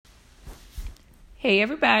Hey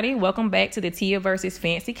everybody, welcome back to the Tia versus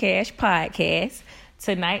Fancy Cash podcast.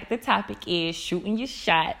 Tonight the topic is shooting your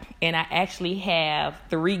shot, and I actually have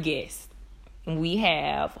 3 guests. We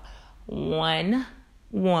have 1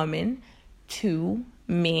 woman, 2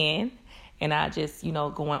 men, and I just,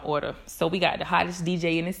 go in order. So we got the hottest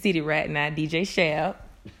DJ in the city right now, DJ Shab.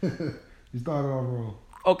 You started off wrong.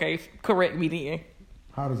 Okay, correct me then.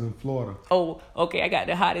 Hottest in Florida. Oh, okay, I got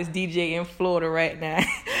the hottest DJ in Florida right now,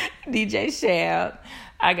 DJ Shab.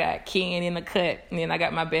 I got Ken in the cut, and then I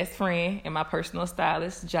got my best friend and my personal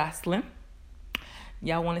stylist, Jocelyn.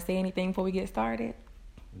 Y'all want to say anything before we get started?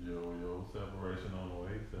 Yo, separation on the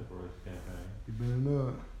way, separation campaign. You been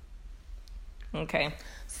up. Okay,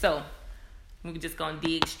 so we're just gonna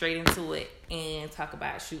dig straight into it and talk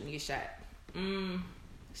about shooting your shot.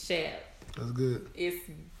 Shab. That's good. It's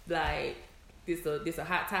like this a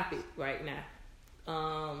hot topic right now.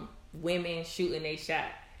 Women shooting their shot.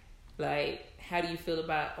 Like, how do you feel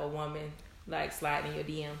about a woman like sliding in your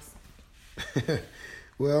DMs?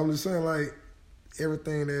 Well, I'm just saying, like,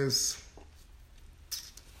 everything that's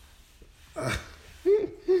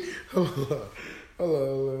hold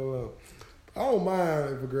on. I don't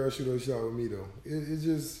mind if a girl shoot her shot with me though. It's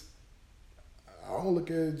just I don't look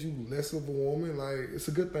at you less of a woman. Like, it's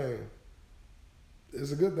a good thing.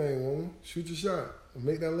 It's a good thing, woman. Shoot your shot and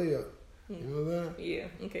make that layup. You know what I'm saying?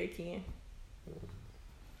 Yeah. Okay, Ken.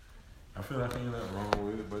 I feel like ain't nothing wrong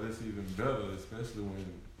with it, but it's even better, especially when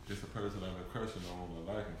it's a person I've been crushing on or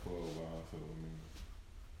liking for a while. So,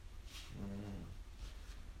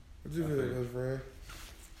 What you feel, best friend?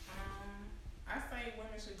 I say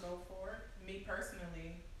women should go for it. Me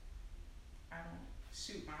personally, I don't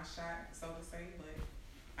shoot my shot, so to say, but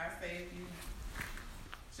I say if you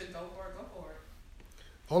should go for it, go for it.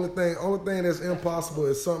 Only thing that's impossible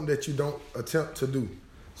is something that you don't attempt to do.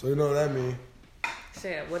 So you know what I mean?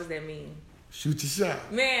 Shab, what does that mean? Shoot your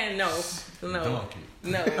shot. Man, no.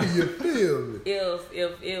 You feel me?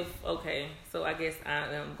 If okay, so I guess I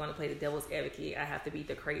am gonna play the devil's advocate. I have to beat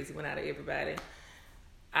the crazy one out of everybody.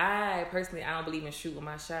 I personally, I don't believe in shooting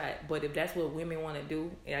my shot, but if that's what women want to do,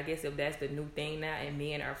 and I guess if that's the new thing now and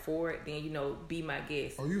men are for it, then be my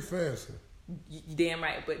guest. Oh, you fancy? You damn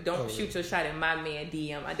right, but don't shoot your shot in my man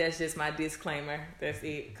DM. That's just my disclaimer. That's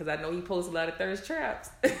it, because I know he posts a lot of thirst traps.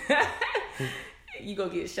 You go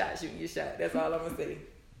get shot shooting your shot. That's all I'm gonna say.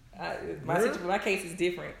 My case is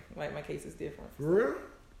different. Like, my case is different. For real?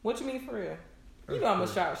 What you mean for real? You know I'm a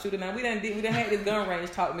sharpshooter now. We done had this gun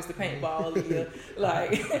range talk, Mr. Paintball here.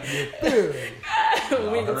 Like, we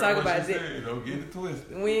ain't gonna talk about that. Don't get it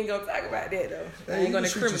twisted. We ain't gonna talk about that though. Hey, I ain't gonna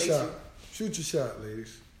shoot your incriminate shot. you. Shoot your shot,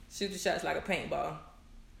 ladies. Shoot your shots like a paintball.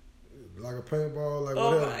 Like a paintball, like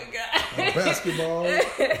Oh whatever. my god. Like basketball.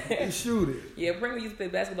 You shoot it. Yeah, Pringle used to play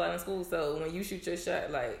basketball in school, so when you shoot your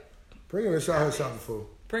shot, like, Pringle shot her shot before.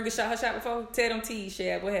 Pringle shot her shot before? Tell them T's,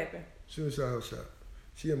 Shab, what happened? She shot her shot.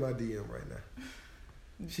 She in my DM right now.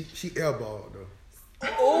 She airballed though.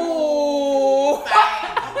 Oh! I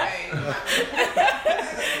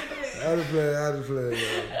just play.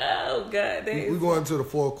 Oh god, We going into the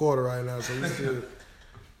 4th quarter right now, so we still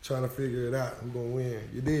trying to figure it out. I'm gonna win.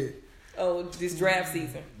 You did. Oh, this draft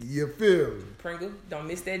season. You feel me? Pringle, don't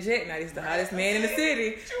miss that jet. Now, this the hottest man in the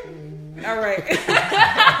city. All right.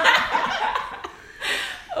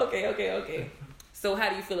 Okay. So, how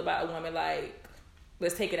do you feel about a woman, like,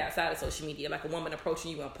 let's take it outside of social media, like a woman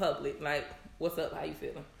approaching you in public? Like, what's up? How you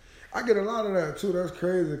feeling? I get a lot of that too. That's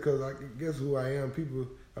crazy because I guess who I am. People,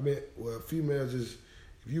 females just,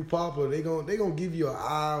 if you popular, they gonna give you an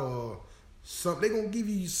eye or something. They gonna give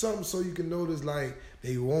you something so you can notice like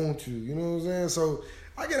they want you. You know what I'm saying? So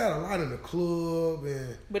I get out a lot in the club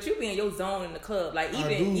and. But you be in your zone in the club, like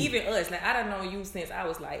even us. Like, I done known you since I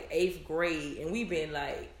was like 8th grade, and we've been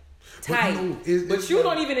like tight. But you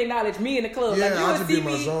don't even acknowledge me in the club. Yeah, like, you I would just see be in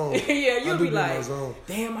my me. zone. Yeah, you'll be in my like, zone.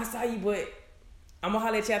 damn, I saw you, but I'm gonna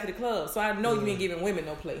holler at you after the club. So I know you ain't giving women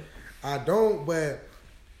no play. I don't, but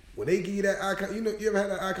when they give you that eye contact, you ever had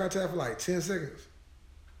that eye contact for like 10 seconds?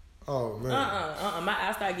 Oh, man. My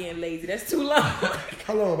eyes start getting lazy. That's too long.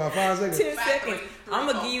 How long? About 5 seconds? 10 seconds. I'm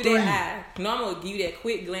going to give you that eye. No, I'm going to give you that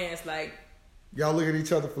quick glance. Like, y'all look at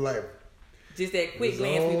each other for like. Just that quick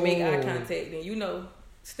glance. We make eye contact. And,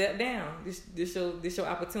 step down. This your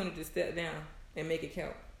opportunity to step down and make it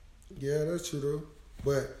count. Yeah, that's true, though.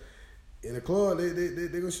 But in the club, they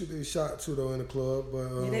gonna shoot their shot, too, though, in the club.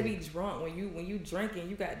 But they be drunk. When you drinking,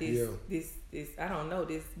 you got this I don't know,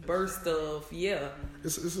 this burst of,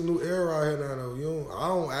 It's a new era out here now, though. I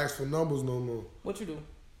don't ask for numbers no more. What you do?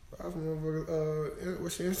 I ask for motherfuckers,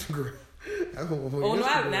 what's your Instagram? That's what Oh no,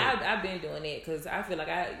 I've been doing that because I feel like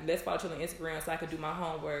let's follow you on Instagram so I can do my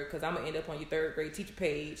homework because I'm gonna end up on your third grade teacher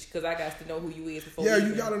page because I got to know who you is before. Yeah,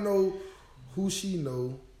 you gotta know who she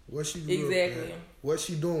know, what she grew up at, what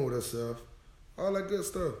she doing with herself, all that good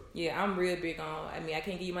stuff. Yeah, I'm real big on. I mean, I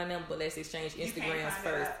can't give you my number, but let's exchange Instagrams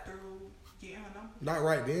first. Getting her number? Not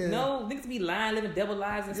right then. No, niggas be lying, living double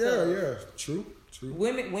lives and stuff. Yeah, true.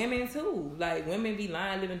 Women too. Like women be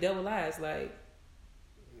lying, living double lives. Like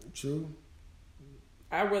true.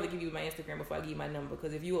 I'd rather give you my Instagram before I give you my number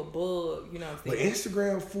because if you a bug, you know what I'm But saying.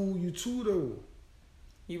 Instagram fool you too though.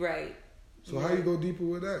 You right. So how you go deeper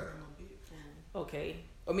with that? Okay.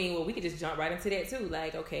 I mean, well, we could just jump right into that too.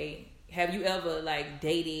 Like, okay, have you ever like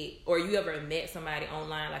dated or you ever met somebody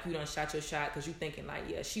online like you done shot your shot because you thinking like,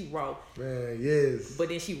 yeah, she raw. Man, yes. But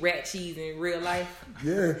then she rat cheese in real life.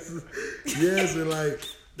 Yes, and like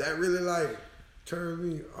that really like turned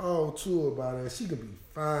me all to about it. She could be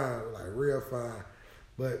fine, like real fine,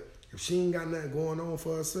 but if she ain't got nothing going on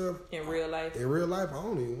for herself In real life, I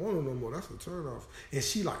don't even want her no more. That's a turn off. And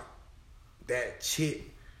she like that chick.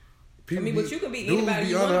 People but you can be anybody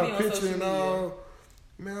you want to be on social media.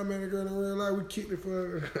 Man, I met a girl in real life. We kicked it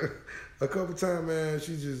for a couple times, man.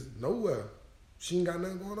 She just nowhere. She ain't got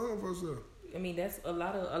nothing going on for herself. I mean, that's a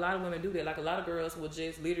lot of women do that. Like a lot of girls will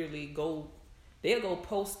just literally go. They'll go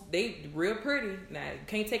post. They real pretty. Now you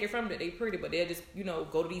can't take it from them. They pretty, but they'll just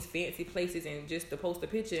go to these fancy places and just to post a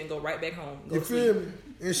picture and go right back home. You feel me?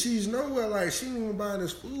 And she's nowhere. Like she ain't even buying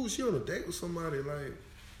this food. She on a date with somebody. Like,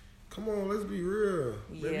 come on, let's be real.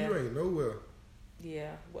 Yeah. Baby, you ain't nowhere.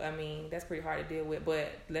 Yeah, well, I mean that's pretty hard to deal with. But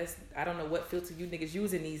I don't know what filter you niggas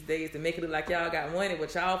using these days to make it look like y'all got money,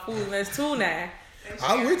 but y'all fooling us too now.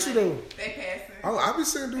 I'm with you though. They passing. I be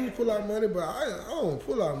seeing dudes pull out money, but I don't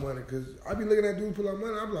pull out money because I be looking at dudes pull out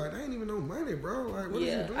money. I'm like, that ain't even no money, bro. Like, what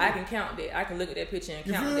is you doing? I can count that. I can look at that picture and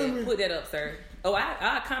count that. Me? Put that up, sir. Oh,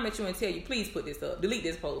 I'll comment you and tell you, please put this up. Delete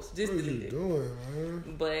this post. Just delete it. What you doing,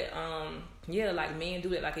 man? But yeah, like men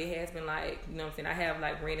do it. Like it has been like, you know what I'm saying. I have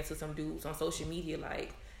like ran into some dudes on social media.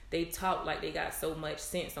 Like they talk like they got so much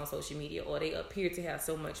sense on social media, or they appear to have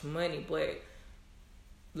so much money, but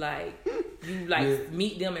like you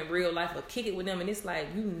meet them in real life or kick it with them, and it's like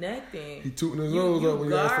you nothing. He tooting his nose up when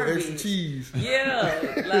you ask for extra cheese. Yeah,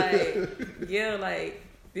 like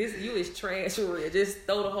this you is trash for real. Just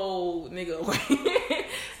throw the whole nigga away.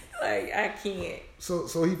 Like I can't. So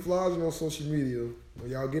he flaws you on social media. When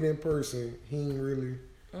y'all get in person, he ain't really.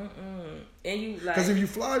 And you like, because if you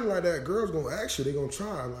fly like that, girls gonna ask you. They gonna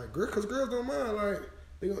try like, because girls don't mind. Like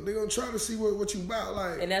they gonna try to see what you about.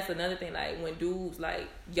 Like, and that's another thing. Like when dudes like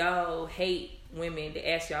y'all hate women to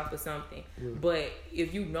ask y'all for something, but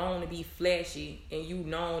if you known to be flashy and you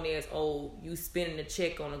known as you spending a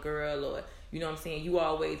check on a girl, or you know what I'm saying, you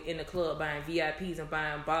always in the club buying VIPs and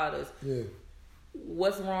buying bottles. Yeah.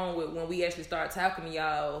 What's wrong with when we actually start talking to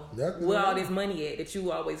y'all? Nothing where wrong. all this money at that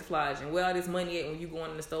you always flogging? Where all this money at when you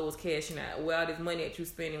going in the stores cashing out? Where all this money at you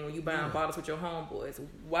spending when you buying bottles with your homeboys?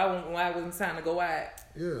 Why wasn't it time to go out?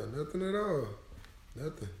 Yeah, nothing at all.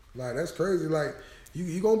 Nothing. Like that's crazy. Like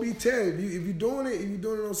you gonna be tested. If you doing it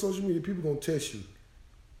on social media, people gonna test you.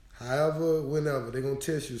 However, whenever they gonna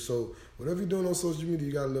test you. So whatever you're doing on social media,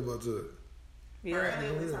 you gotta live up to it. Yeah.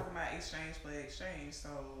 Earlier we talking about exchange for exchange. So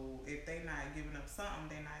if they not giving up something,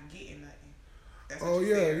 they not getting nothing. That's what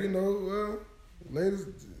you said. Well, ladies.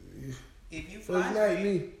 If you first night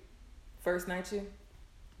me. First night you?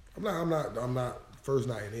 I'm not first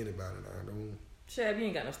night in anybody. I don't. Shab, you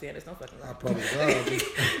ain't got no standards. Don't fucking lie. I probably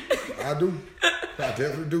I do. I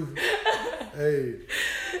definitely do. Hey.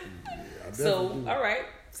 Yeah, I definitely do. All right.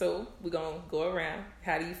 So we're gonna go around.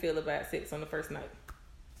 How do you feel about sex on the first night?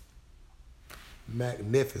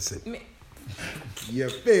 Magnificent. You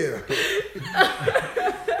feel?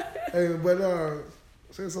 Hey, but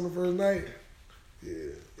sex on the first night,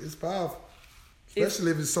 yeah, it's powerful.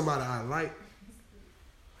 Especially if it's somebody I like.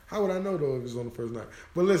 How would I know though if it's on the first night?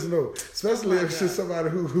 But listen though, especially if it's just somebody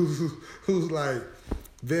who's like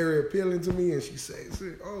very appealing to me, and she says,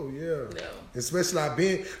 "Oh yeah." No. Especially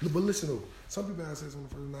but listen though, some people have sex on the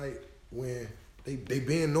first night when they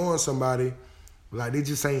been knowing somebody, like they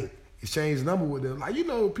just ain't exchange number with them. Like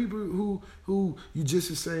people who you just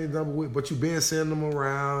exchange number with, but you been sending them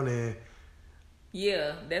around and.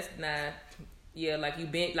 Yeah, that's not. Yeah, like you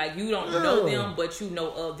don't know them, but you know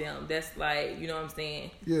of them. That's like, you know what I'm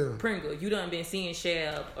saying? Yeah. Pringle, you done been seeing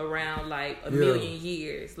Shab around like a million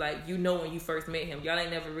years. Like, you know when you first met him. Y'all ain't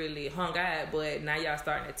never really hung out, but now y'all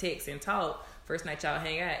starting to text and talk. First night y'all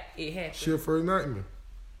hang out, it happened. Shit, first night, man.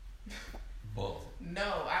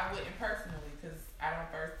 No, I wouldn't personally, because I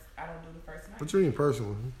don't do the first night. What you mean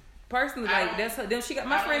personally? Personally, like that's her. Then she got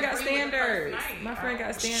my I friend don't got agree with the first standards. night. My friend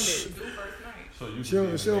got standards. Do first night. So you She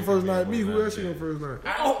don't first night me. Who else she on first night?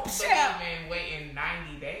 I Oh, don't child. believe in waiting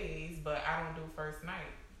 90 days, but I don't do first night.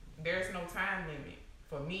 There's no time limit.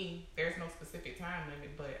 For me, there's no specific time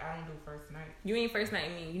limit, but I don't do first night. You ain't first night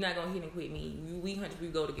me. You're not gonna hit and quit me. We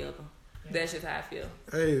go together. Yeah. That's just how I feel.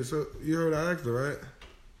 Hey, so you heard I asked her, right?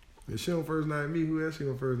 If she on first night me, who else she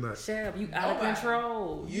on first night? Shab, you out of Nobody.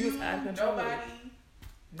 control. You is out of control. Nobody.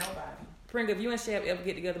 Pringle, if you and Shab ever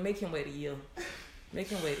get together, make him wait a year. Make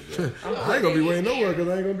him wait a year. I ain't gonna be waiting nowhere because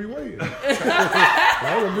I ain't gonna be waiting.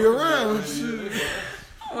 I ain't gonna be around. Shit.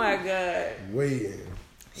 Oh my God. Waiting.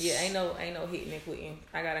 Yeah, ain't no hitting and quitting.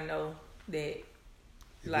 I gotta know that.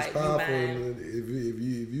 If Like, it's you powerful, mind.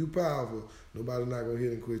 if you powerful, nobody's not gonna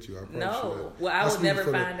hit and quit you. I promise you No. that. Well, I would speak never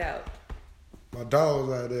for find out. My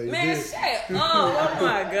dogs out there. You Man, dig? shut oh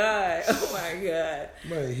my God. Oh my God.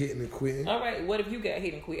 Man, hitting and quitting. All right, what if you got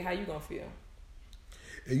hit and quit? How you gonna feel?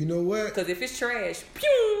 And you know what? Because if it's trash,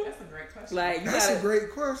 pew, That's a great question. like you That's gotta, a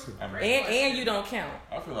great question. and you don't count,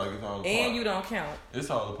 I feel like it's all. and you don't count. It's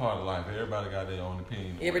all a part of life. Everybody got their own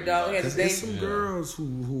opinion. Every dog has Cause a there's day. some Yeah. girls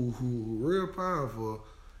who real powerful,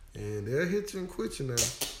 and they'll hit you and quit you now.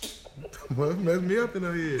 Well, mess me up in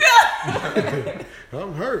her head.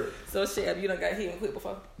 I'm hurt. So Shab, you done got hit and quit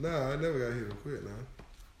before? Nah, I never got hit and quit now.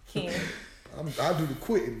 Ken. I do the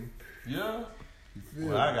quitting. Yeah. You feel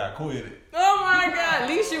Well, I me? got quitted. Oh my God, at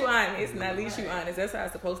least you honest. Not at least you honest. That's how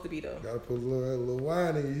it's supposed to be though. Gotta put a little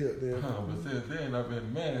wine in your hip there. But since then, I've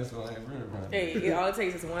been mad, so I ain't really right. Hey, it all it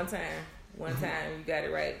takes is one time. One time you got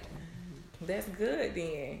it right. That's good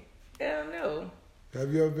then. Hell no.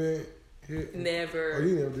 Have you ever been hit? Never. Oh,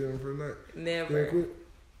 you never did it for a night. Didn't Never. quit?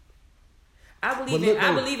 I But believe look, in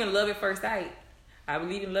I though. believe in love at first sight. I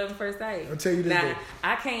believe in love at first sight. I'll tell you this, Now, though.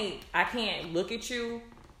 I can't look at you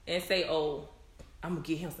and say, "Oh, I'm gonna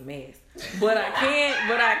get him some ass." But I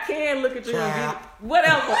can look at you and Child. be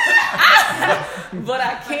whatever. But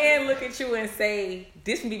I can look at you and say,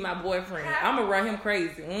 "This can be my boyfriend. I'm gonna run him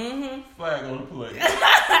crazy." Mm-hmm. Flag on the plate.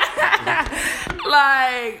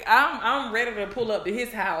 Like I'm ready to pull up to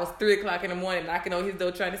his house 3:00 in the morning, knocking on his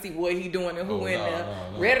door, trying to see what he doing and who Oh, in no, there.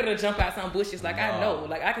 no. Ready to jump out some bushes. Like I No. know.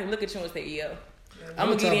 Like I can look at you and say, "Yeah." I'm I'm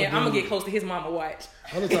the gonna get type in. of I'm gonna dude- get close to his mama. Watch.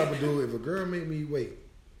 I'm the type of dude, if a girl make me wait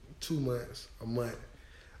 2 months, a month,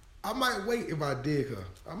 I might wait if I dig her.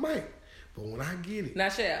 I might. But when I get it, Now,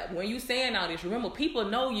 Shab, when you saying all this, remember people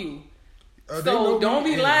know you. they So, know me. don't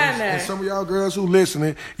be And- lying and, now. and some of y'all girls who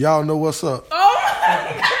listening, y'all know what's up. Oh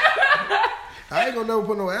my God. I ain't gonna never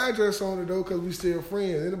put no address on it though, cause we still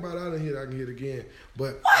friends. Anybody out of here, I can hit again.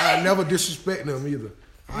 But I never disrespect them either.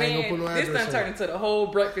 I ain't gonna put no Man, this address done turned on into the whole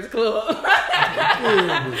Breakfast Club. it.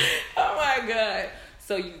 Yeah, but- Oh my God.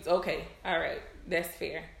 So you okay? All right, that's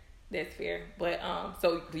fair. That's fair. But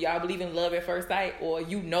so do y'all believe in love at first sight, or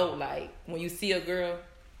you know, like when you see a girl,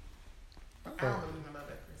 I don't believe in love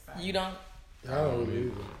at first sight. you don't? I don't really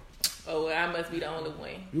either. Oh, well, I must be the only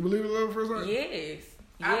one. You believe in love at first sight? Yes.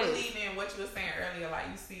 I Yes. believe in what you were saying earlier. Like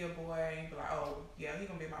you see a boy and you be like, oh yeah, he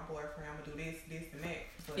gonna be my boyfriend. I'm gonna do this, this, and that.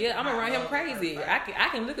 But Yeah, I'm gonna not run him love at first crazy. sight. I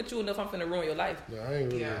can look at you enough. I'm finna ruin your life. No, I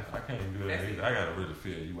ain't really. Yeah. I can't do that either. I gotta really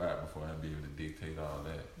feel you out before I be able to dictate all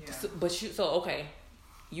that. Yeah. So okay,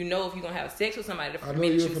 you know if you're gonna have sex with somebody the I know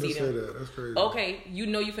minute you're you finna see say them. that. That's crazy. Okay, you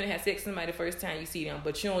know you finna have sex with somebody the first time you see them,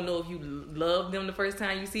 but you don't know if you love them the first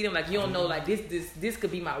time you see them. Like you don't know, like this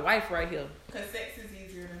could be my wife right here. Cause sex is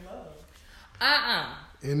easier than love.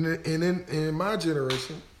 In my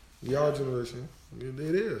generation, y'all generation, it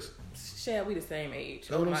is. Shad, we the same age.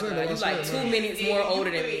 That's what I'm saying, God, you that's like what I'm 2 saying. minutes Yeah, more you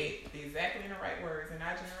older than put me. it Exactly in the right words. In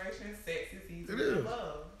our generation, sex is easier It than is.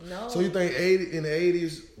 love. No. So you think in the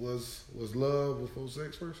 80s was love before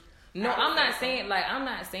sex first? No, I would I'm not say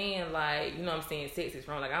so. saying like, you know what I'm saying, sex is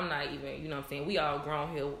wrong. Like I'm not even, you know what I'm saying, we all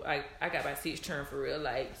grown here. Like I got my 6 term for real.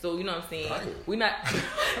 Like, so you know what I'm saying? Damn. We not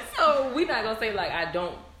so we not gonna say like I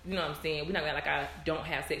don't, you know what I'm saying? We're not gonna like I don't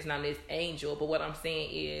have sex and I'm this angel, but what I'm saying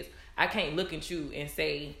is I can't look at you and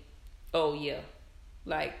say, oh yeah,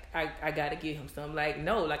 like I gotta give him some. Like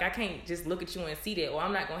no, like I can't just look at you and see that, or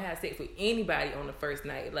I'm not gonna have sex with anybody on the first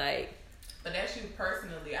night. Like But that's you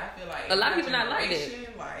personally. I feel like A lot of in people our not like that.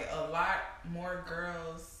 generation, like a lot more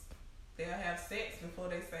girls, they'll have sex before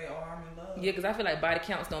they say, "Oh, I'm in love." yeah, because I feel like body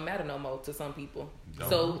counts don't matter no more to some people. Don't.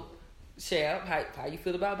 So, Shab, how you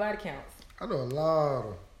feel about body counts? I know a lot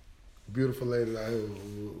of beautiful ladies out here.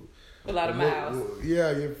 A lot of miles. Yeah,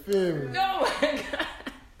 you feel me? Oh my God.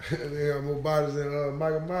 They got more bodies than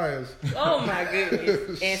Michael Myers. Oh my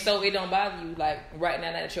goodness. And so it don't bother you like right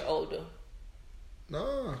now that you're older.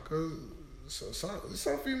 No, because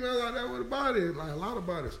some females out there with a body, like a lot of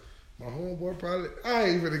bodies. My homeboy probably. I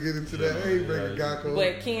ain't gonna get into that. I ain't bringing Gakko.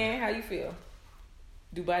 But Ken, how you feel?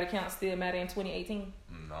 Do body count still matter in 2018?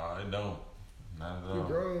 No, it don't. Not at You all.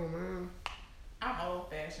 grown, man. I'm old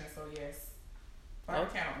fashioned, so yes. Body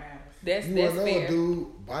count matters. That's You that's know, fair.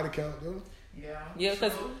 dude. Body count though. Yeah,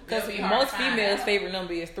 because It'll be hard most to find females' out. favorite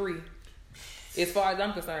number is 3. As far as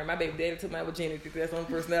I'm concerned, my baby daddy took my virginity. That's the only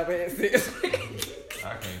person I ever had sex with.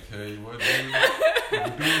 I can't tell you what dude. If the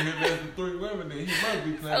dude hit less than 3 women, then he must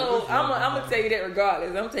be playing. So with I'm this gonna tell you that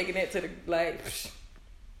regardless. I'm taking that to the like.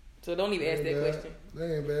 So don't even ask that Ain't bad. question.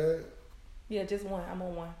 That ain't bad. Yeah, just one. I'm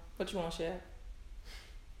on one. What you want, Shaq?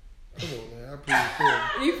 Come on, man. I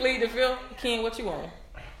pretty You plead the fifth. Ken, what you want?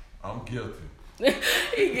 I'm guilty.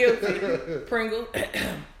 He guilty. Pringle.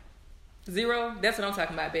 0. That's what I'm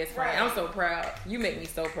talking about, best friend. Right. I'm so proud. You make me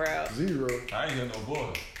so proud. 0. I ain't hear no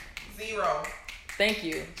boy. 0. Thank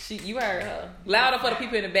you. You heard her. Louder for the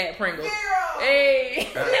people in the back, Pringle. 0. Hey.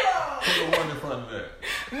 Zero. Put a 1 in front of that.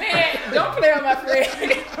 Man, don't play on my friend.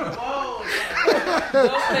 Whoa.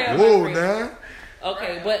 Don't play on Whoa, my friend. now.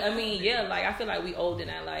 Okay, but I mean, yeah, like I feel like we older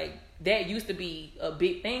now. Like that used to be a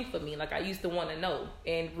big thing for me. Like I used to want to know,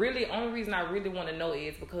 and really, only reason I really want to know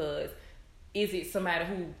is because is it somebody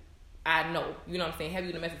who I know? You know what I'm saying? Have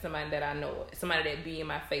you done messed with somebody that I know? Somebody that be in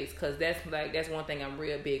my face? Because that's one thing I'm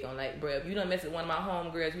real big on. Like, bro, if you done mess with one of my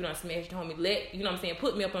homegirls, you done smashed homie, you know what I'm saying?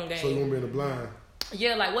 Put me up on game. So you gonna be in the blind?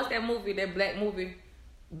 Yeah, like what's that movie? That black movie,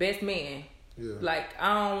 Best Man. Yeah. Like,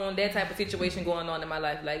 I don't want that type of situation going on in my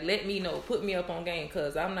life. Like, let me know. Put me up on game.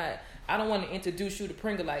 Because I don't want to introduce you to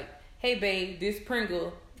Pringle like, hey, babe, this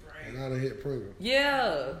Pringle. And I done hit Pringle.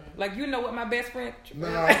 Yeah. Like, you know what my best friend...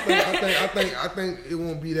 Nah, I think it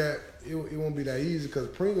won't be that. It won't be that easy because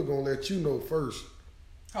Pringle gonna let you know first.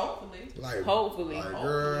 Hopefully. Like, Hopefully. like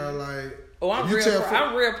girl, like. Oh, if you tell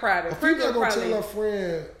I'm real private. A female Pringle gonna probably... tell her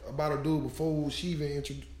friend about a dude before she even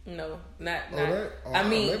introduce. No, not. that? Oh, I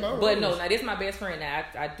mean, maybe I'm but wrong. no, now this is my best friend. Now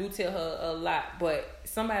I do tell her a lot, but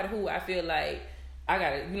somebody who I feel like I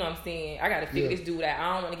gotta, you know what I'm saying? I gotta figure Yeah. this dude out.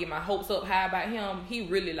 I don't want to get my hopes up high about him. He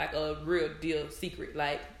really like a real deal secret.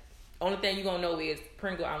 Like, only thing you gonna know is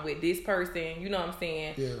Pringle, I'm with this person. You know what I'm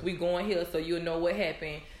saying? Yeah. We going here, so you'll know what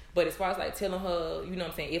happened. But as far as like telling her, you know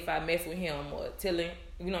what I'm saying, if I mess with him or telling,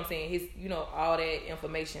 you know what I'm saying, his, you know, all that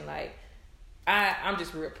information, like. I'm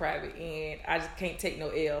just real private and I just can't take no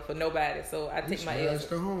L for nobody. So I take my L's.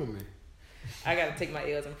 The homie. I gotta take my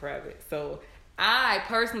L's in private. So I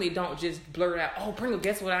personally don't just blurt out, oh Pringle,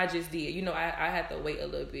 guess what I just did. You know, I have to wait a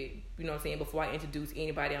little bit, you know what I'm saying, before I introduce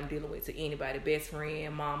anybody I'm dealing with to anybody. Best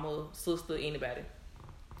friend, mama, sister, anybody.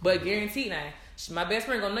 But guaranteed now, my best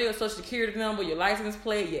friend gonna know your social security number, your license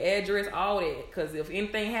plate, your address, all that. Cause if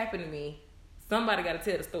anything happened to me, somebody gotta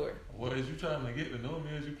tell the story. What is you trying to get to know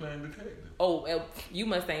me as you playing detective? Oh, you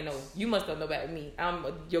must ain't know. You must don't know about me. I'm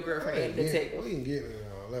your girlfriend and detective. We ain't getting into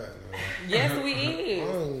all that. Man. Yes, we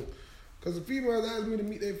is. Because the females ask me to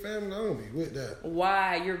meet their family, I don't be with that.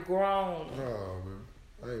 Why? You're grown. No, man.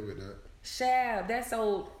 I ain't with that. Shab, that's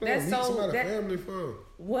so. I That's don't meet so. somebody That, family for.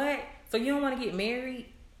 what? So you don't want to get married?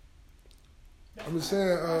 I'm just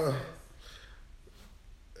saying,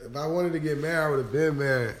 if I wanted to get married, I would have been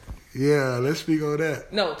married. Yeah, let's speak on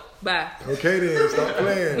that. No. Bye. Okay then, stop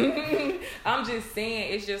playing. I'm just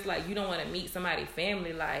saying, it's just like you don't want to meet somebody's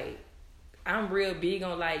family. Like, I'm real big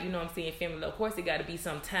on, like, you know what I'm saying, family. Of course, it got to be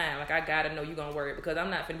some time. Like, I got to know you're going to worry because I'm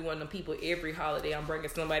not going to be one of them people every holiday I'm bringing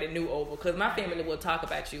somebody new over because my family will talk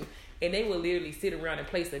about you. And they will literally sit around and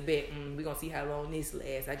place a bet. We're going to see how long this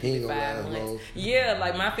lasts. I give it 5 months. Long. Yeah,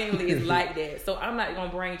 like, my family is like that. So, I'm not going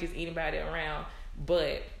to bring just anybody around.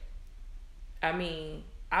 But, I mean,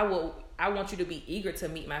 I want you to be eager to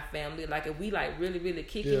meet my family. Like, if we, like, really, really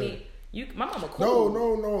kicking it, my mama cool.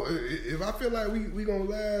 No. If I feel like we gonna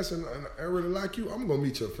last and I really like you, I'm gonna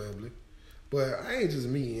meet your family. But I ain't just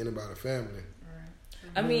meeting anybody family.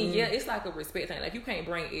 I mean, yeah, it's like a respect thing. Like, you can't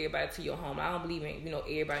bring everybody to your home. I don't believe in,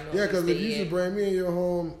 everybody knowing. Yeah, because if you stay should at. bring me in your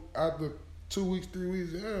home after 2 weeks, 3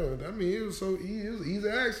 weeks, yeah, I mean, it was so easy. It was easy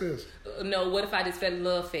access. No, what if I just fell in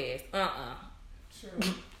love fast?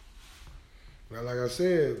 True. Now, like I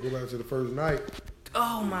said, go back to the first night.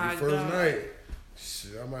 Oh, my First God. night,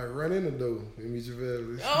 shit, I might run in the door and meet your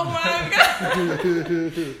family. Oh, my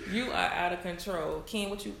God. You are out of control. Ken,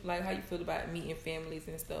 what you, like, how you feel about meeting families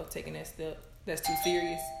and stuff, taking that step? That's too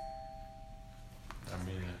serious? I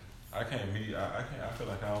mean, I can't meet. I can't. I feel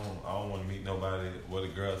like I don't want to meet nobody with a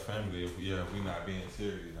girl's family if we not being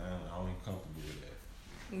serious. I don't even comfortable with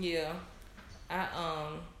that. Yeah.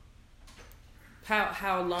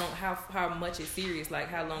 How long, how much is serious? Like,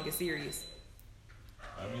 how long is serious?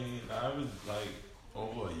 I mean, I was like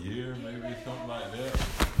over a year, maybe something like that.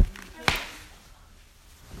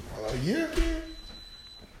 All A year, man?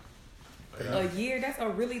 A year? That's a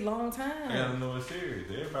really long I gotta time. know it's serious.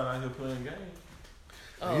 Everybody out here playing games.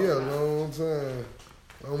 Oh, Yeah, a long time.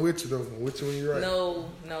 I'm with you though. I'm with you when you're right. No.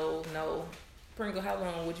 Pringle, how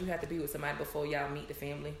long would you have to be with somebody before y'all meet the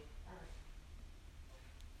family?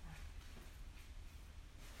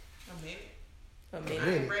 A minute. A I minute.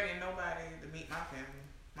 ain't bringing nobody to meet my family,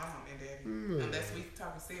 my mom and daddy, unless we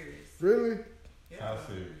talking serious. Really? Yeah. How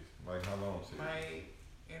serious? Like how long serious? Like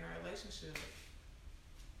in a relationship.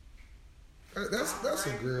 That's a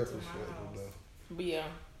Right girl to my perspective house. though. But yeah.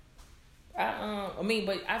 I mean,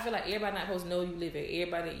 but I feel like everybody not supposed to know you live here.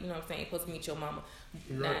 Everybody, you know what I'm saying, supposed to meet your mama.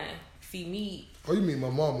 Right. Nah, see me, Oh, you meet my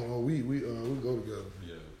mama? Oh, we go together.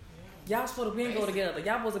 Yeah. y'all supposed to be go together.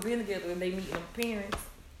 Y'all supposed to be together when they meet them parents.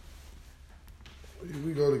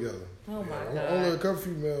 We go together. Oh my Yeah, God. Only a couple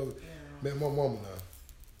females Yeah. met my mama now.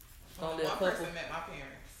 Only a One couple. person met my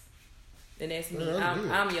parents. And that's me. Yeah, that's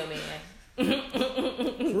good. I'm your man.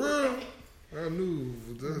 For real? I knew.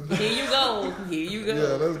 Here you go. Here you go.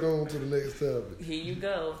 Yeah, let's go on to the next topic. Here you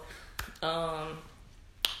go.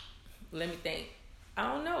 Let me think.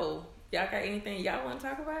 I don't know. Y'all got anything y'all want to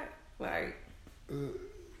talk about? Like,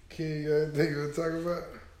 Ken, you got anything you want to talk about?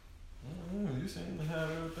 You seem to have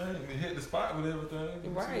everything. You hit the spot with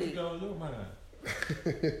everything. Right. You got on your mind.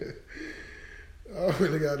 I don't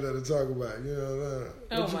really got nothing to talk about. You know what I'm saying?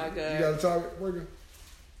 Oh, What my God. You got a topic working?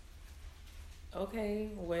 okay,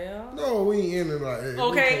 well. No, we ain't ending like that. Okay,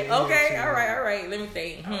 We can't end all shit. right. Let me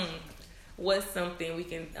think. What's something we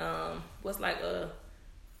can what's like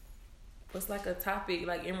a topic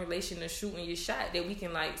like in relation to shooting your shot that we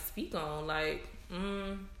can like speak on? Like,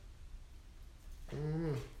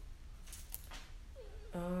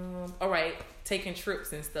 all right, taking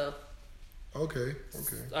trips and stuff. Okay.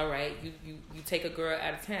 All right, you take a girl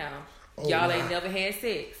out of town. Oh, Y'all nah. ain't never had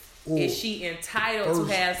sex. Ooh. Is she entitled to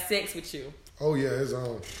First- have sex with you? Oh yeah, it's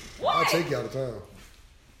on. What? I'll take you out of town.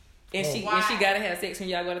 And Oh. she Why? gotta have sex when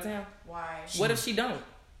y'all go to town? Why? What if she don't?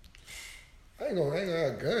 I ain't gonna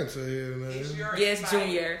have a gun to you, It's man. your Yes, invite.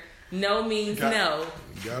 Junior. No means no.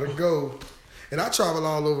 You gotta go. And I travel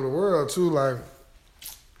all over the world too. Like,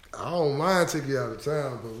 I don't mind taking you out of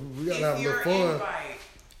town, but we gotta have It's a your little fun. invite.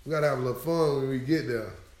 We gotta have a little fun when we get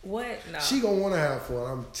there. What? No. She gonna wanna have fun.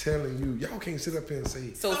 I'm telling you. Y'all can't sit up here and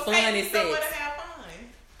say So Okay, fun is so sex. to have fun.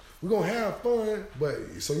 we gonna have fun.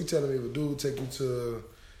 But so you telling me if a dude take you to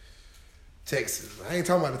Texas? I ain't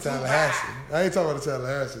talking about the Tallahassee. I ain't talking about the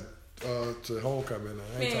Tallahassee to homecoming.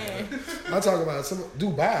 I ain't talking about. I'm talking about some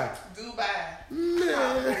Dubai. Dubai,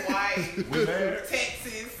 Man. Hawaii, We married.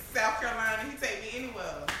 Texas, South Carolina. He take me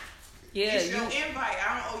anywhere. Yeah, It's your you. invite.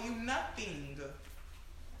 I don't owe you nothing.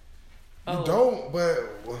 You don't, but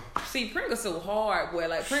See, Pringle so hard, boy.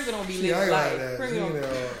 Like Pringle don't be see, I living ain't like life. that. Pringle,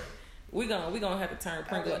 You know, we gonna have to turn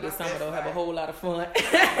Pringle I up live this my summer though. best Have a life. whole lot of fun. Money.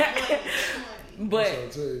 But so I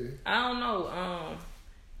tell you. I don't know.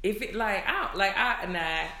 If it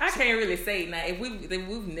I can't really say now. If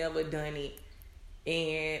we've never done it,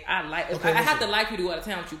 and Okay, I have listen. to like you to go out of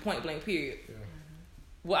town with you, point blank, period. Yeah.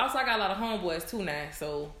 Well, also I got a lot of homeboys too now,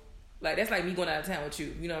 so like that's like me going out of town with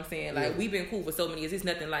you. You know what I'm saying? Like Yeah. we've been cool for so many years. It's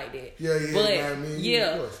nothing like that. Yeah, But you know what I mean? yeah,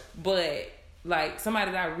 Of course. but like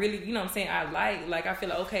somebody that I really, you know what I'm saying, I like I feel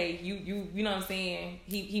like okay, you know what I'm saying,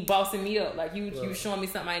 he bossing me up, like you Right. showing me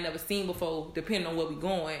something I ain't never seen before, depending on where we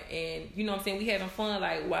going, and you know what I'm saying, we having fun,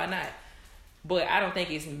 like why not? But I don't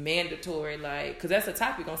think it's mandatory, like, cause that's a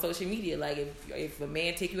topic on social media. Like, if a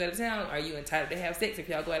man take you out of town, are you entitled to have sex if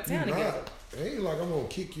y'all go out of town You together? not. It ain't like I'm gonna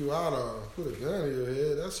kick you out or put a gun in your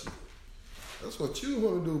head. That's what you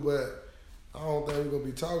want to do, but I don't think we're gonna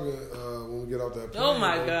be talking when we get off that plane. Oh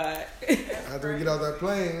my though. God, After we get off that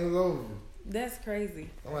plane, it's over. that's crazy.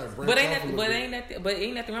 I might break But off a ain't little nothing, bit.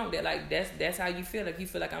 ain't nothing wrong with that. Like that's how you feel. Like you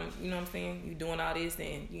feel like I'm, you know what I'm saying? You doing all this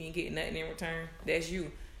and you ain't getting nothing in return. That's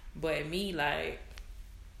you. But me, like,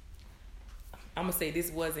 I'm gonna say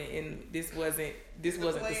this wasn't plan.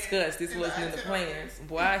 discussed. This wasn't in the plans.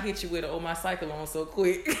 Boy, I hit you with an my cycle on so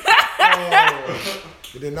quick. Oh,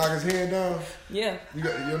 did they knock his hand down? Yeah, You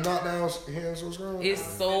got your knockdown hand so strong? it's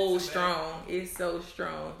so strong. It's so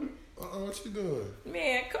strong. What you doing?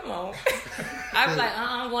 Man, come on. I'm like,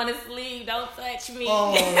 I'm going to sleep. Don't touch me.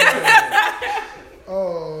 Oh man.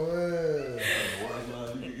 Oh man.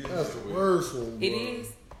 That's the worst one. Boy. It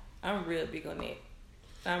is. I'm real big on that.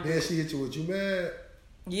 Then she hit you with you mad.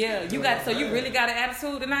 Yeah, you got. So you really got an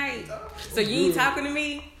attitude tonight. So you ain't talking to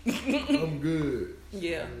me. I'm good.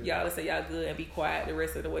 Yeah, y'all say y'all good and be quiet the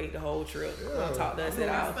rest of the way, the whole trip. Yeah. Don't talk to us at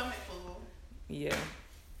My all. stomach full. Yeah.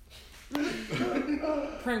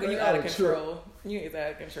 Pringle, you They out of out of control. You is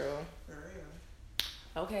out of control. For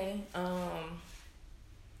real. Okay.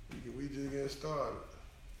 We just getting started.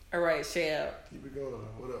 All right, Shab. Keep it going.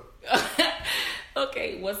 What up?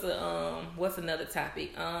 Okay, what's another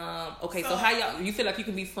topic? Okay, so how y'all? You feel like you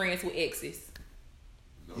can be friends with exes?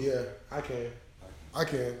 Yeah, I can.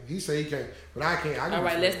 He say he can't, but I can't. All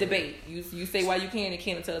right, let's debate. You say why you can, and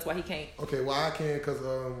Ken tell us why he can't. Okay, why I can? Cause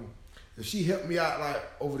if she helped me out like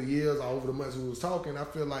over the years or over the months we was talking, I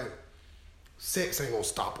feel like sex ain't gonna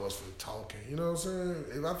stop us from talking. You know what I'm saying?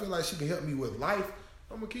 If I feel like she can help me with life,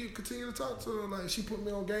 I'm gonna continue to talk to her. Like she put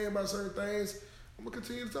me on game about certain things, I'm gonna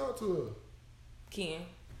continue to talk to her. Ken.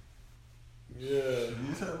 Yeah,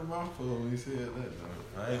 you had a mouthful when you said that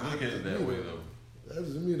though. I ain't look at it that way though. That's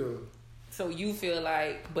just me though. So you feel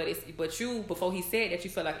like, but you before he said that you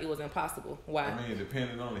felt like it was impossible. Why? I mean,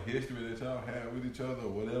 depending on the history that y'all had with each other, or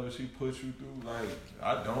whatever she put you through, like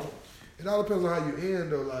I don't. It all depends on how you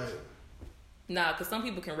end though. Like, nah, cause some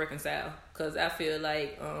people can reconcile. Cause I feel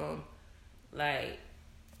like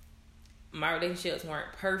my relationships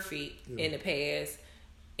weren't perfect in the past.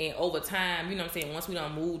 And over time, you know what I'm saying, once we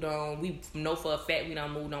done moved on, we know for a fact we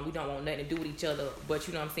done moved on, we don't want nothing to do with each other. But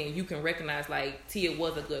you know what I'm saying, you can recognize like Tia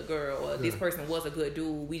was a good girl or this person was a good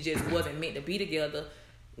dude. We just wasn't meant to be together.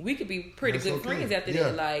 We could be pretty good friends after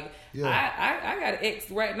that. Like I got an ex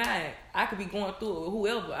right now. I could be going through it with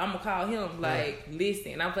whoever. I'm gonna call him like,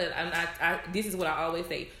 listen. This is what I always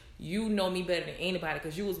say. You know me better than anybody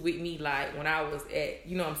because you was with me like when I was at,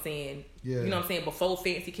 you know what I'm saying? Yeah. You know what I'm saying? Before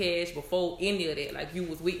Fancy Cash, before any of that. Like, you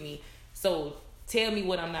was with me. So, tell me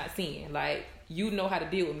what I'm not seeing. Like, you know how to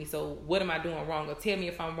deal with me. So, what am I doing wrong? Or tell me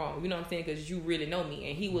if I'm wrong. You know what I'm saying? Because you really know me.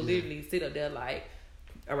 And he would literally sit up there like,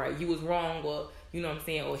 all right, you was wrong. Or, you know what I'm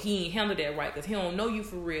saying? Or he ain't handled that right because he don't know you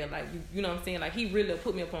for real. Like, you know what I'm saying? Like, he really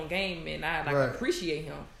put me up on game. And I, appreciate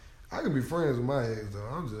him. I can be friends with my ex,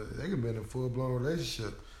 though. They can be in a full-blown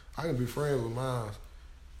relationship. I can be friends with mine.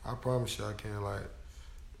 I promise you I can. Like,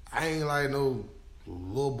 I ain't like no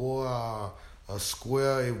little boy or a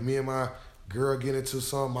square. If me and my girl get into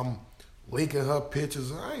something, I'm linking her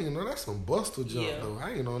pictures. I ain't know that's some buster junk, though.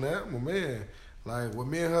 I ain't on that. I'm a man. Like, what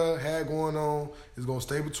me and her had going on is going to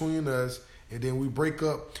stay between us, and then we break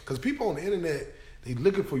up. Because people on the internet, they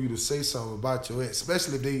looking for you to say something about your ex,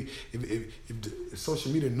 especially if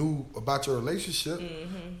social media knew about your relationship.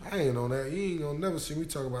 Mm-hmm. I ain't on that. You ain't gonna never see me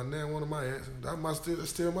talk about that one of my exes.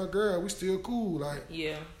 That's still my girl. We still cool. Like,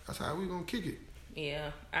 that's how we gonna kick it.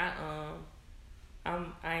 Yeah,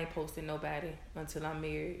 I ain't posting nobody until I'm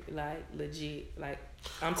married. Like, legit. Like,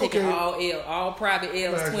 I'm taking all private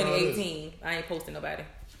L's 2018. I ain't posting nobody.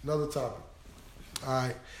 Another topic. All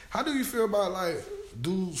right. How do you feel about like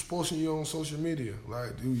dudes posting you on social media?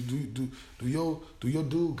 Like, do your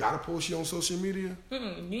dude gotta post you on social media? You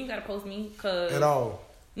ain't gotta post me cause at all.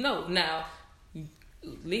 No. Now,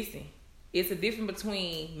 listen. It's a difference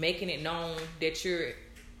between making it known that you're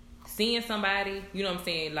seeing somebody. You know what I'm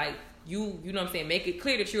saying? Like you know what I'm saying. Make it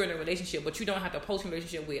clear that you're in a relationship, but you don't have to post a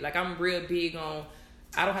relationship with. Like, I'm real big on.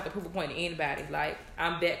 I don't have to prove a point to anybody. Like,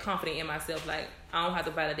 I'm that confident in myself. Like, I don't have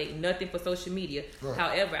to validate nothing for social media. Right.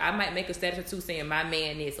 However, I might make a status or two saying my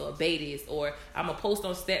man this or bae this, or I'm going to post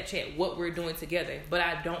on Snapchat what we're doing together. But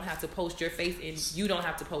I don't have to post your face, and you don't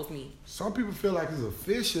have to post me. Some people feel like it's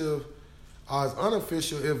official or it's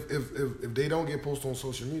unofficial if they don't get posted on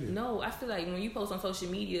social media. No, I feel like when you post on social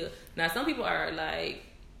media, now some people are like,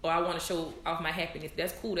 oh, I want to show off my happiness.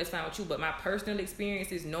 That's cool. That's fine with you. But my personal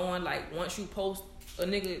experience is knowing, like, once you post a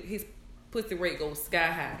nigga, his pussy rate goes sky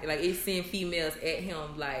high. Like, it send females at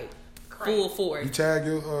him like full force. You tag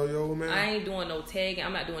your old man? I ain't doing no tagging.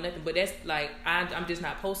 I'm not doing nothing. But that's like, I'm just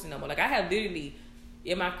not posting no more. Like, I have literally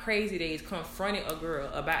in my crazy days confronted a girl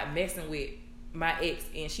about messing with my ex,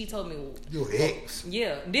 and she told me, your ex?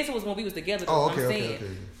 Yeah, this was when we was together. Oh, okay, I'm saying. Okay.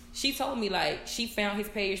 She told me like she found his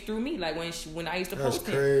page through me, like when I used to That's post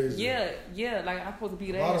crazy. him. Yeah, like I'm supposed to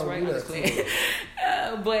beat ass, right? I'm just playing.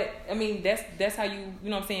 But I mean, that's how you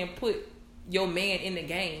know what I'm saying, put your man in the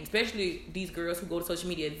game. Especially these girls who go to social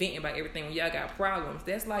media venting about everything when y'all got problems.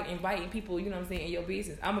 That's like inviting people, you know what I'm saying, in your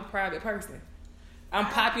business. I'm a private person. I'm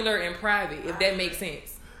popular and private, if that makes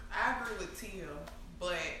sense. I agree with Tia,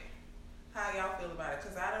 but how y'all feel about it?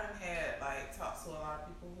 Because I done had like talks to a lot of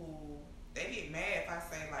people who they get mad if I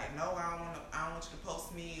say like, no, I don't want you to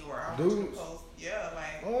post me, or I don't want you to post. Yeah,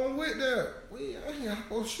 like. Oh, I'm with that. I ain't gotta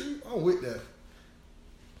post you. I'm with that.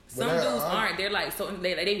 Some dudes aren't. They're like, so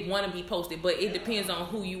they want to be posted, but it depends on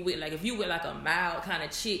who you with. Like, if you with like a mild kind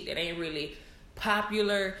of chick that ain't really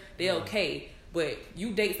popular, they're okay. But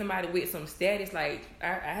you date somebody with some status, like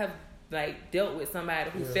I have like dealt with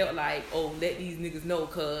somebody who felt like, oh, let these niggas know,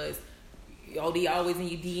 cause they always in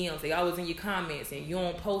your DMs, they always in your comments, and you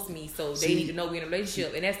don't post me, so they need to know we're in a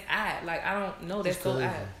relationship. And that's odd. Like, I don't know, that's so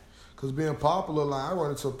odd. Cause being popular, like I run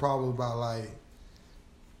into a problem about like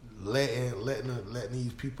letting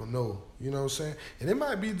these people know. You know what I'm saying? And it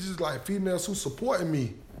might be just like females who supporting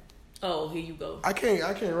me. Oh, here you go. I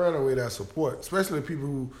can't run away that support, especially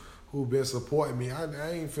people who've been supporting me.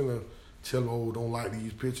 I ain't feeling tell them, oh, don't like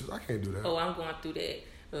these pictures. I can't do that. Oh, I'm going through that.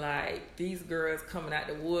 Like, these girls coming out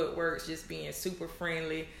the woodworks, just being super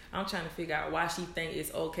friendly. I'm trying to figure out why she think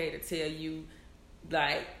it's okay to tell you,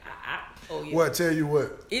 like, oh yeah. What? Tell you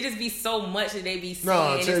what? It just be so much that they be saying. No,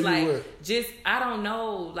 tell it's you like, what. just, I don't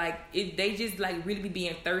know. Like, they just, like, really be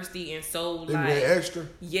being thirsty and so, They like. being extra?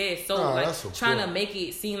 Yeah, so, Nah, like, that's support. trying to make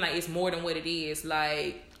it seem like it's more than what it is.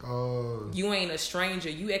 Like, you ain't a stranger.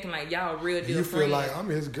 You acting like y'all real deal You friends. feel like I'm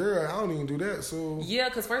his girl. I don't even do that. So Yeah,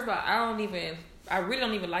 because first of all, I really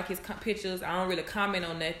don't even like his pictures. I don't really comment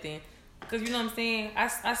on nothing. Because, you know what I'm saying?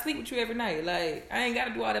 I sleep with you every night. Like, I ain't got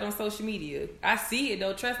to do all that on social media. I see it,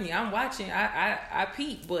 though. Trust me. I'm watching. I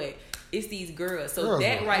peep. But it's these girls. So Girls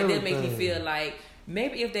that are right there makes me everything. feel like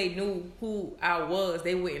maybe if they knew who I was,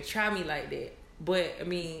 they wouldn't try me like that. But, I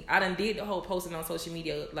mean, I done did the whole posting on social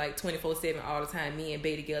media like 24/7 all the time. Me and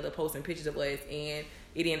Bay together posting pictures of us. And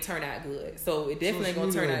it didn't turn out good. So it definitely Social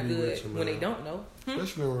going to turn media out don't be good with you, when they man. don't know.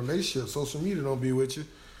 especially in relationships, social media don't be with you.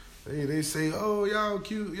 They say, oh, y'all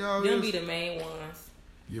cute, y'all Them this. be the main ones.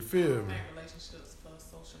 You I feel don't me? think relationships for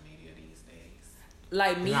social media these days.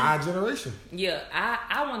 Like me. In our generation. Yeah,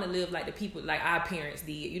 I want to live like the people, like our parents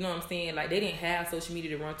did. You know what I'm saying? Like, they didn't have social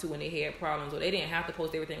media to run to when they had problems, or they didn't have to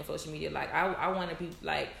post everything on social media. Like, I want to be,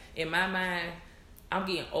 like, in my mind, I'm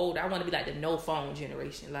getting older. I want to be like the no phone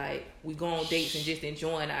generation. Like, we go on dates and just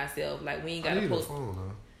enjoying ourselves. Like, we ain't got I to need post. a phone,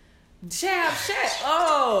 huh? Child, shut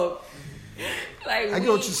up. Like, I get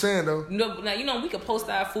what you're saying, though. No, now, you know, we could post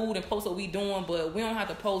our food and post what we doing, but we don't have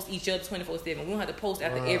to post each other 24/7. We don't have to post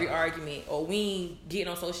after every argument, or we ain't getting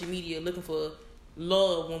on social media looking for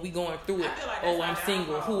love when we going through it. I feel like that's Oh, our I'm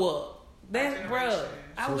single. downfall. Who up? That's Our bruh. generation.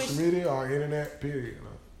 I wish. Social media or internet, period.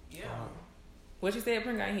 Yeah. What you said,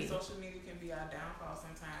 bring out here. Social media can be our downfall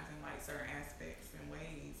sometimes in like certain aspects and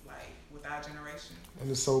ways, like with our generation. And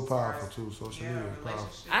it's so powerful, too. Social media is powerful.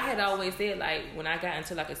 relationships. I had always said, like, when I got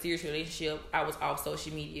into like a serious relationship, I was off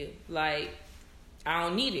social media. Like, I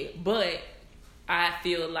don't need it, but I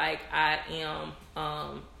feel like I am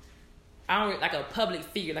I don't like a public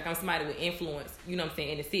figure, like I'm somebody with influence, you know what I'm saying,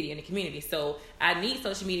 in the city, in the community. So I need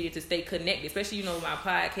social media to stay connected, especially, you know, my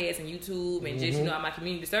podcast and YouTube and just, you know, my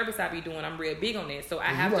community service I be doing. I'm real big on that. So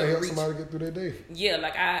I You have might to help reach. somebody get through their day. Yeah,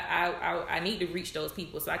 like I need to reach those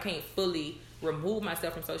people. So I can't fully remove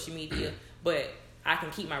myself from social media, but I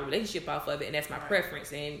can keep my relationship off of it, and that's my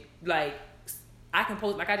preference. And like I can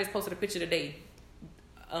post, like I just posted a picture today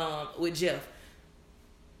with Jeff.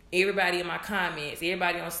 Everybody in my comments,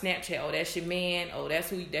 everybody on Snapchat, oh, that's your man, oh,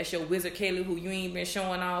 that's your Wizard Kelly who you ain't been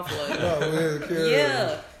showing off, or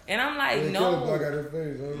yeah. And I'm like, no.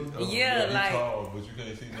 Yeah, he like tall, but you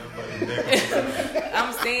can't see nothing.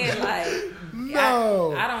 I'm saying, like,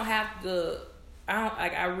 No. I don't have to. I don't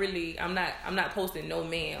like. I'm not posting no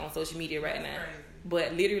man on social media right now. Crazy.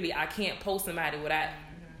 But literally, I can't post somebody without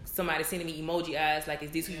somebody sending me emoji eyes. Like,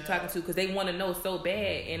 is this who you talking to? Because they want to know so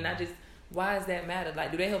bad, and I just. Why does that matter?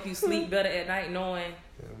 Like, do they help you sleep better at night knowing?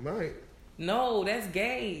 It might. No, that's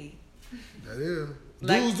gay. That is.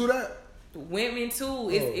 Like- Dudes do that? Women too.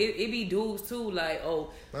 It be dudes too. Like,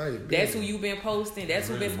 oh, Right, that's big. who you been posting. That's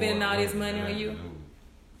who been spending all this money on you.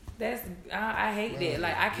 That's I hate that.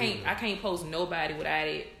 Like, I can't post nobody without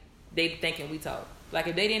it. They thinking we talk. Like,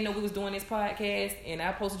 if they didn't know we was doing this podcast and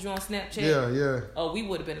I posted you on Snapchat, Yeah. oh, we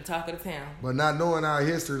would have been the talk of the town. But not knowing our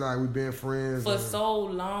history, like we've been friends. For and- so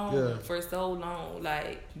long. Yeah. For so long.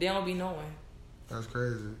 Like, they don't be knowing. That's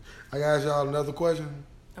crazy. I gotta ask y'all another question.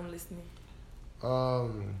 I'm listening.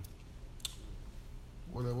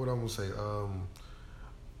 What I'm gonna say?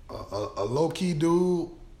 A low key dude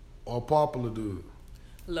or a popular dude?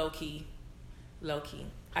 Low key.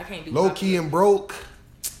 I can't do Low popular. key and broke,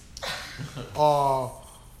 or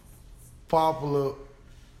popular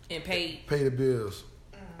and paid. pay the bills.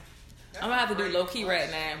 I'm gonna have to do low key right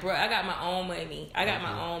now, bro. I got my own money.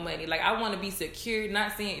 Like, I want to be secure.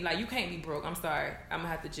 Not saying like you can't be broke. I'm sorry. I'm gonna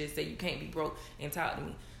have to just say you can't be broke and talk to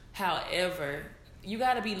me. However, you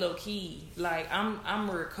gotta be low key. Like,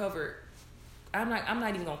 I'm recovered. I'm not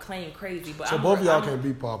even gonna claim crazy, but So I'm both of y'all I'm- can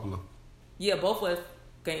be popular. Yeah, both of us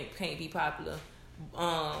can't be popular.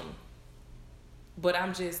 But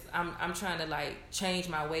I'm trying to like change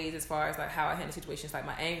my ways as far as like how I handle situations, like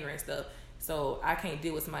my anger and stuff. So I can't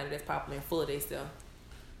deal with somebody that's popular and full of themselves.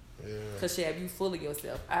 Yeah. Cause Shab, you full of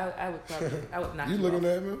yourself. I would knock You you looking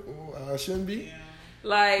off. at me? I shouldn't be. Yeah.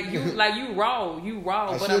 Like you raw. I But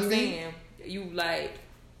I'm shouldn't be? saying you like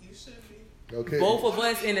You should Okay. both of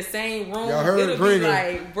us in the same room, Y'all heard it'll be Pringle.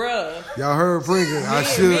 like, bruh. Y'all heard Pringle. I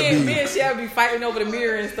should be. Me and Shell be fighting over the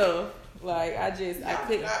mirror and stuff. Like, I Y'all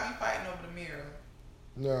couldn't. not be fighting over the mirror.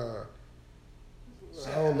 Nah.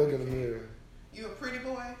 I don't look in the mirror. You a pretty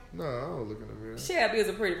boy? Nah, I don't look in the mirror. Shell is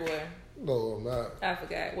a pretty boy. No, I'm not. I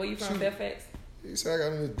forgot. Where you from, Fairfax? You said I got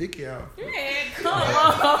a little dicky out. Man, come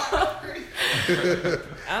on.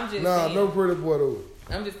 I'm just Nah, saying. no pretty boy though.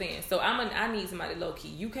 I'm just saying. So I need somebody low key.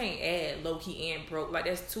 You can't add low key and broke. Like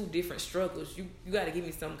that's two different struggles. You got to give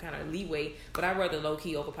me some kind of leeway. But I'd rather low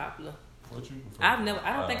key over popular. What you prefer? I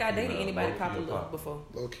don't think I dated anybody low-key or popular before.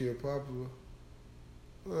 Low key or popular?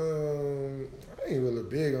 I ain't really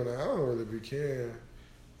big on that. I don't really be caring.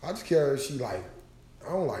 I just care if she like. I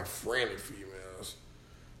don't like friendly females.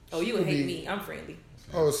 Oh, you would hate me. I'm friendly.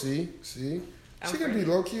 Oh, see, I'm she can friendly. be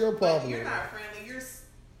low key or But popular. you're not friendly.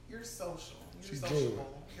 You're social. You're She's sociable. genuine.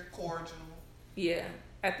 You're cordial. Yeah.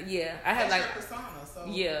 I have That's like. your persona. So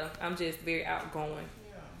Yeah, I'm just very outgoing.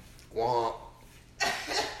 Yeah. Womp.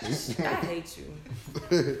 I hate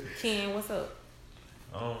you. Ken, what's up?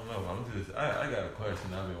 I don't know. I got a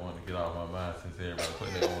question I've been wanting to get off my mind since everybody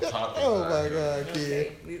putting their own topics. Oh out my here. God,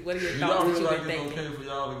 kid. Okay. What are your Do thoughts? y'all What feel you like been it's thinking? okay for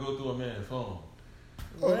y'all to go through a man's phone?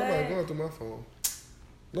 Oh, What? nobody going through my phone.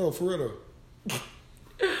 No, for real though.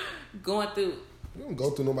 Going through. You don't go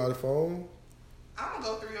through nobody's phone. I'm gonna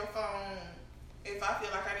go through your phone if I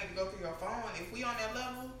feel like I need to go through your phone. If we on that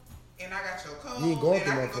level and I got your code, You ain't going and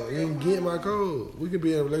through I my can go phone. through You your ain't getting my phone. code. We can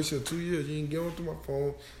be in a relationship 2 years. You ain't getting through my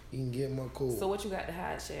phone. You can get my code. So what you got to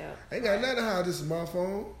hide, Shell? I ain't got nothing to hide. This is my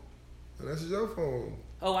phone. And this is your phone.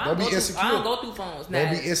 Oh, I Don't don't, be go through, insecure. I don't go through phones. Don't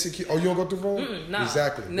Now, be insecure. Oh, you don't go through phone? no.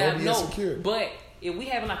 Exactly. Now, Don't be no. insecure. But if we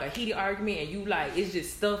having like a heated argument and you like, it's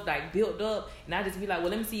just stuff like built up, and I just be like, well,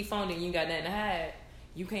 let me see your phone, then you ain't got nothing to hide.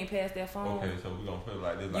 You can't pass that phone. Okay, so we're gonna put it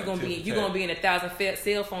like this. You Like gonna be in 1,000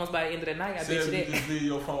 cell phones by the end of the night. I Say bet if you you that. just leave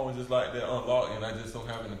your phone just like that unlocked, and I just so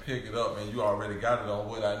happen to pick it up, and you already got it on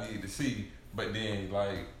what I need to see. But then,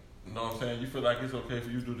 like, you know what I'm saying? You feel like it's okay for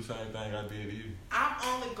you to do the same thing I did to you. I'm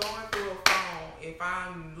only going through a phone if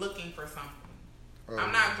I'm looking for something. Oh.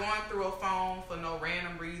 I'm not going through a phone for no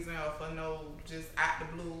random reason or for no just out the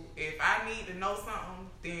blue. If I need to know something,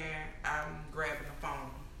 then I'm grabbing the phone.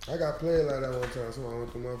 I got played like that one time. Somebody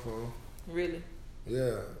went through my phone. Really?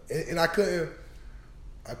 Yeah. And I couldn't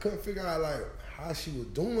figure out like how she was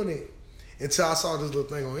doing it until I saw this little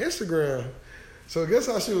thing on Instagram. So guess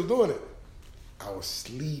how she was doing it? I was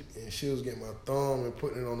asleep and she was getting my thumb and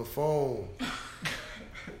putting it on the phone.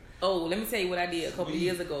 Oh, let me tell you what I did a couple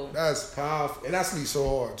years ago. That's powerful. And I sleep so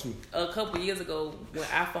hard too. A couple years ago, when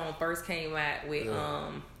iPhone first came out with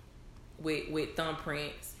with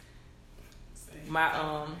thumbprints,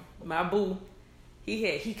 my boo,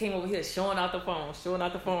 he came over here showing out the phone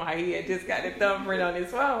how he had just got the thumbprint on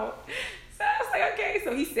his phone. So I was like, okay.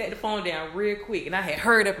 So he set the phone down real quick, and I had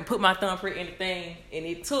hurried up and put my thumbprint in the thing, and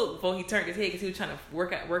it took before he turned his head because he was trying to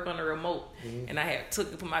work on the remote, and I had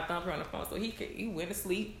took to put my thumbprint on the phone. So he went to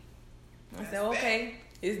sleep. I said, okay,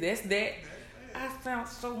 that's that. I found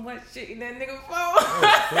so much shit in that nigga phone.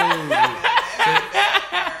 That's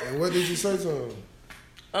crazy. And what did you say to him?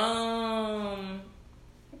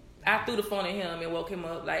 I threw the phone at him and woke him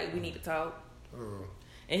up like, we need to talk. Oh.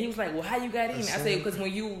 And he was like, well, how you got in? I said, because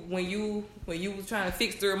when you was trying to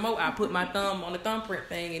fix the remote, I put my thumb on the thumbprint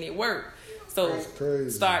thing and it worked. So That's crazy.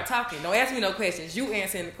 start talking. Don't ask me no questions. You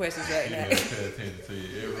answering the questions right You now. gotta pay attention to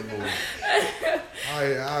you every move.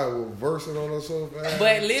 I was versing on her so fast.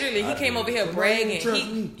 But literally, he came over here Somebody trust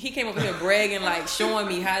me. bragging. He came over here bragging, like showing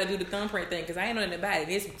me how to do the thumbprint thing, because I ain't know nothing about it.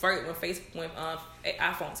 This first when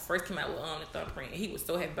iPhones first came out with the thumbprint, he was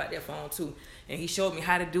so happy about that phone too, and he showed me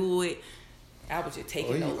how to do it. I was just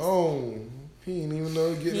taking notes. He didn't even know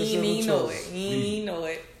he getting He didn't himself know in it. trouble. He didn't know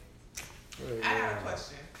it. I have a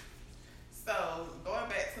question. So going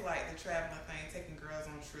back to like the traveling thing, taking girls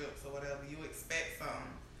on trips or whatever, you expect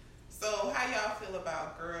something. So how y'all feel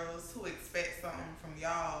about girls who expect something from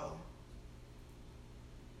y'all?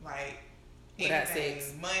 Like Without anything,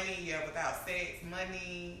 sex. money, without sex,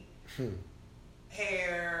 money,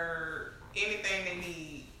 hair, anything they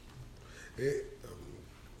need.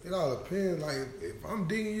 It all depends. Like, if I'm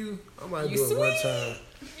digging you, I might You do it one sweet.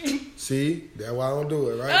 time. See? That's why I don't do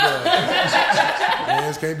it right now.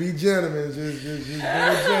 Mans can't be gentlemen. Just be a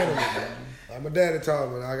gentleman. I'm a daddy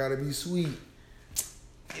taught me. I got to be sweet.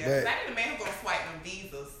 Yeah, 'cause I need a man who's going to swipe them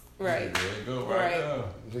visas. Right. There you go, Right. right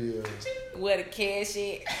there. Yeah. What a cash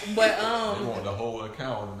it. But You want the whole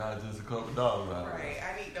account and not just a couple dollars out of Right. it.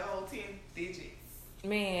 I need the whole 10 digits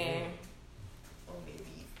man, on their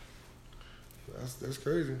visa. That's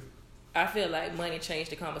crazy. I feel like money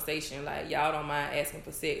changed the conversation. Like, y'all don't mind asking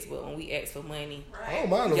for sex, but when we ask for money, I don't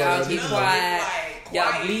mind y'all nobody. get quiet. Like,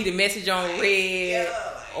 Y'all leave the message on red.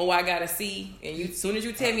 Yeah, Oh, I gotta see. And you, soon as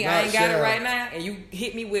you tell me Not I ain't got it shy. right now, and you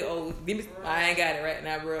hit me with, oh, give me, I ain't got it right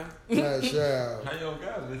now, bro. Not shy. How you don't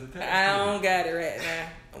got it? It's a text. I don't got it right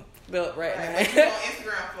now. I'm up right Like, now. but you on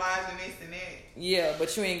Instagram flies and this and that. Yeah,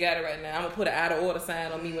 but you ain't got it right now. I'm gonna put an out of order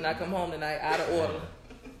sign on me when I come home tonight. Out of order.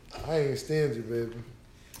 I ain't stingy, baby.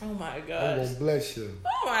 Oh my I'm gosh. gonna bless you.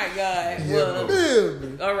 Oh my god. Yeah, Well,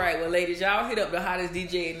 baby. all right, well, ladies, y'all hit up the hottest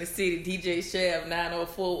DJ in the city, DJ Shav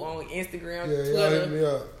 904 on Instagram, Yeah, y'all hit Twitter, me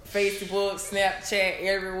up. Facebook, Snapchat,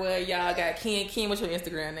 everywhere. Y'all got Ken. Ken, what's your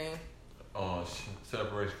Instagram name?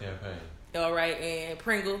 Separation campaign. All right, and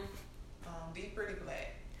Pringle. Be pretty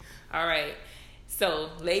black. All right. So,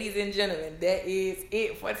 ladies and gentlemen, that is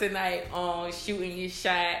it for tonight on Shooting Your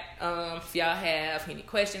Shot. If y'all have any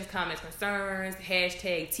questions, comments, concerns,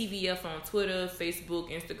 hashtag TVF on Twitter, Facebook,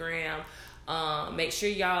 Instagram. Make sure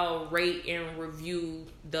y'all rate and review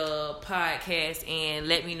the podcast and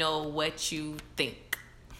let me know what you think.